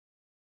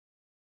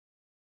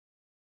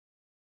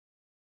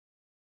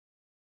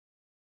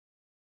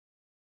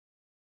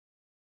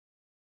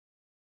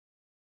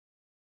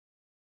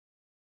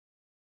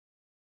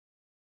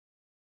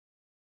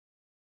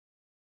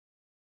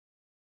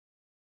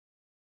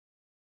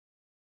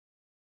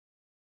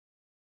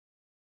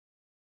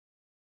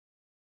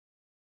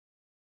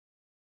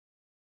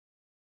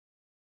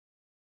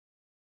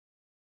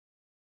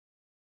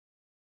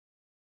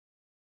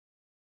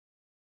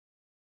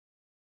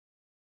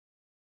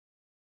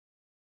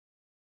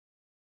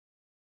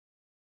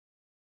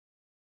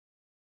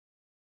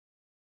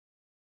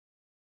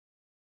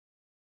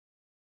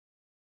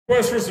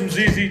Request for some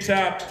ZZ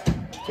Top,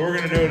 so we're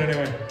gonna do it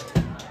anyway.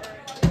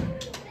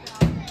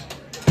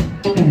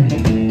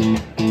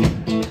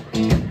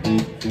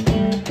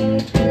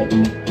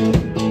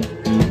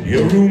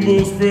 Your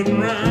rumors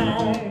spreading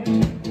around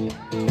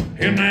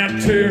in that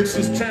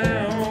Texas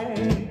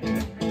town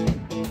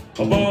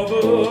about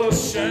the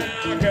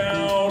shack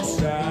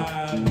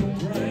outside the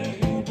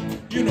rain.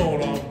 You know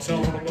what I'm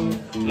talking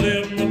about.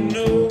 Let me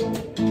know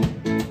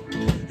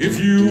if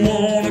you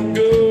wanna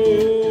go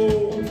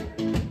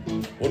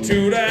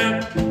to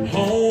that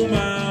home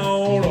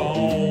out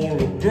on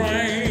the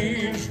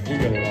Grange. We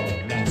got a lot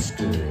of nice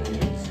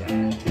girls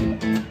out.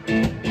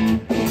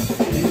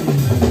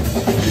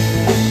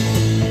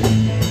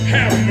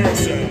 Have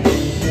mercy.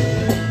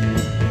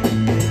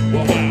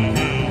 Well,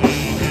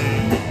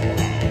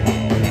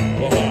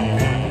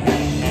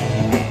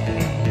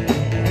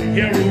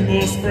 yeah,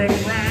 rumors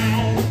spreading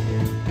around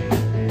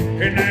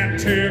in that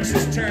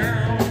Texas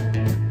town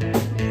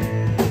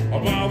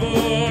about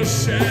the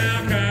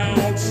shack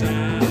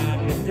outside.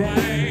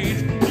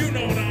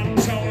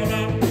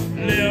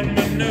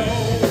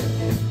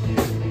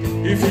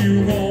 If you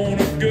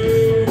wanna go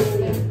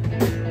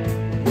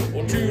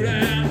or to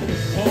that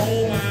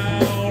home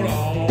out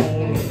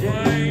on the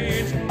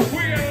Grange,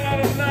 we got a lot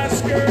of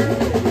nice girls.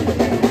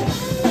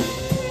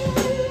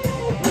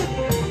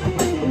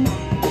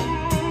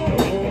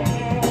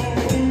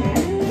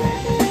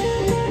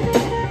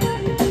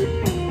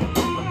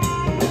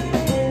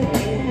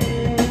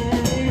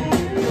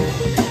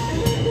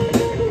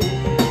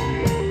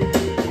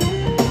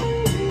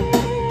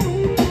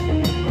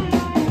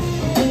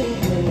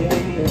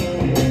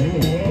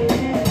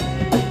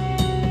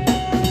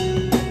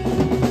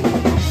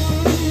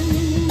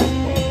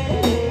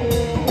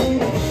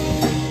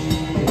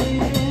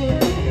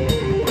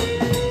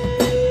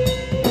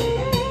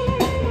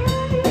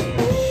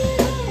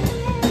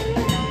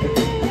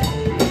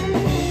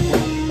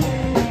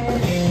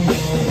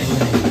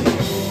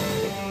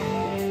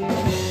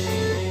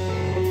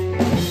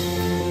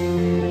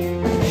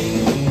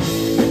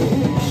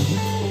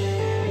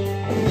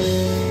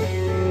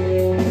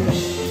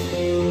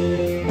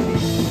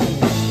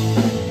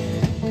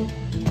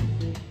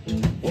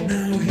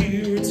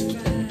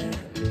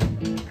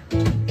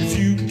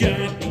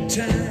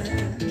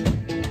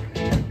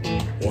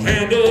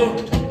 Hand up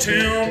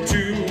town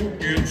to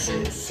get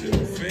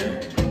yourself in.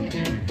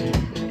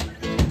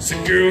 So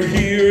girl,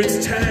 here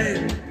it's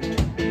tight,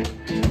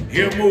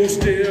 here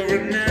most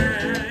every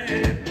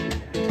night.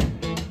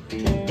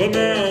 But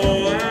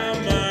now I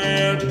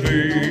might be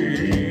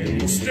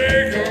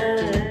mistaken.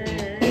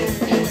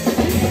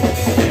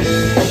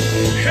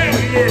 Have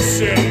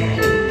mercy.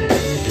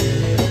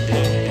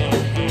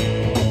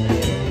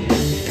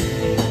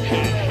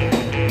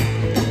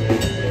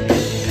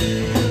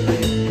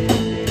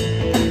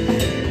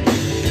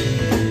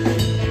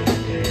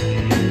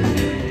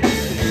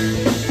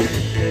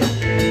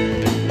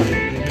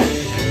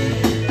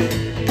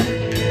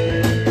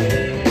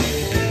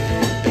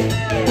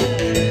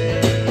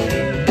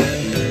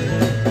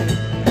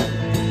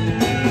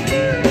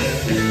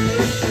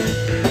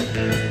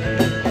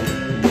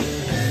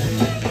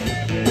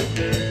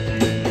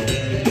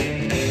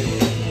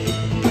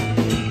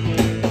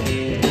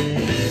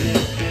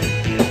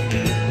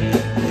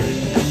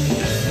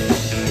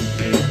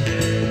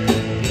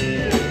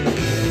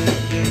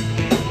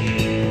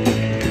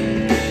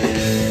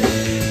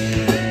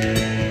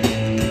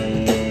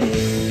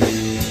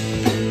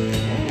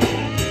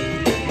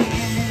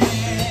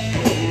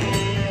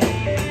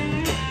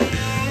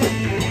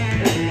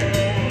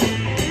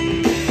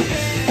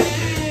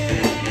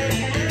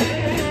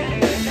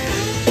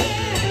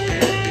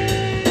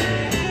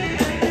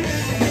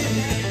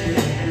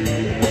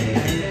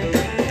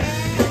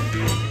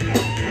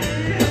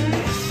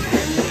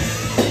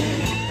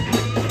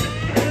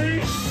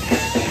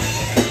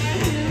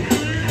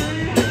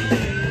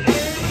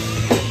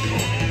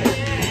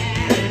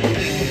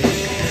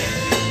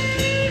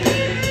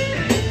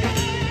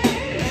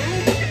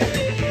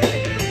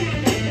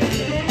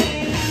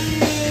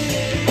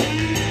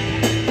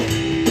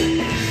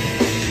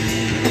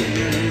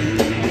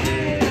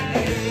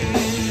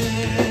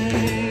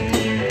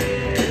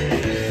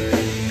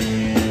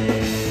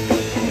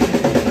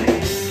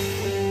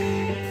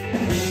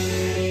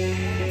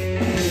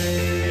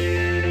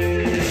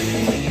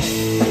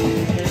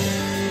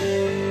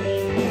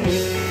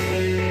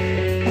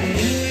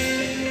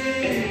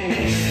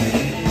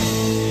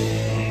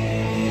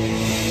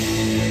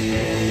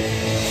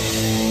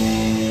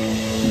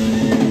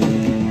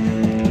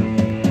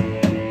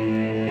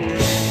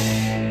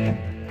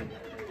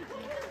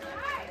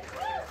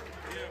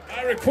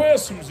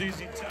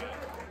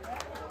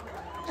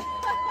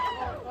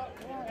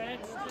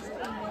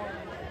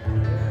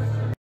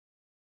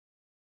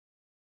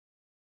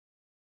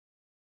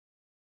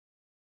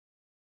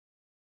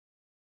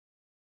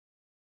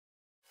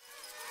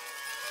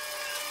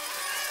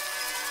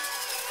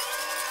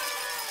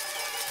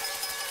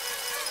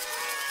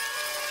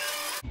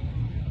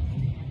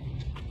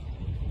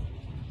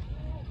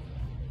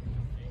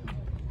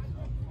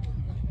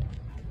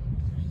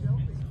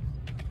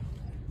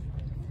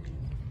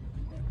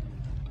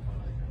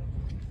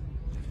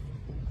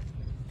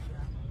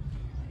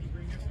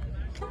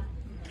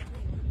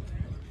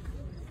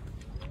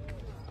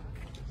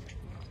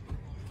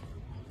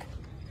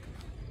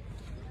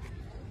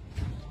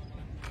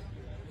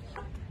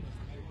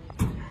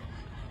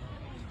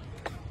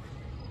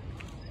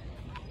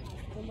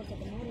 look at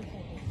the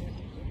motorcycle.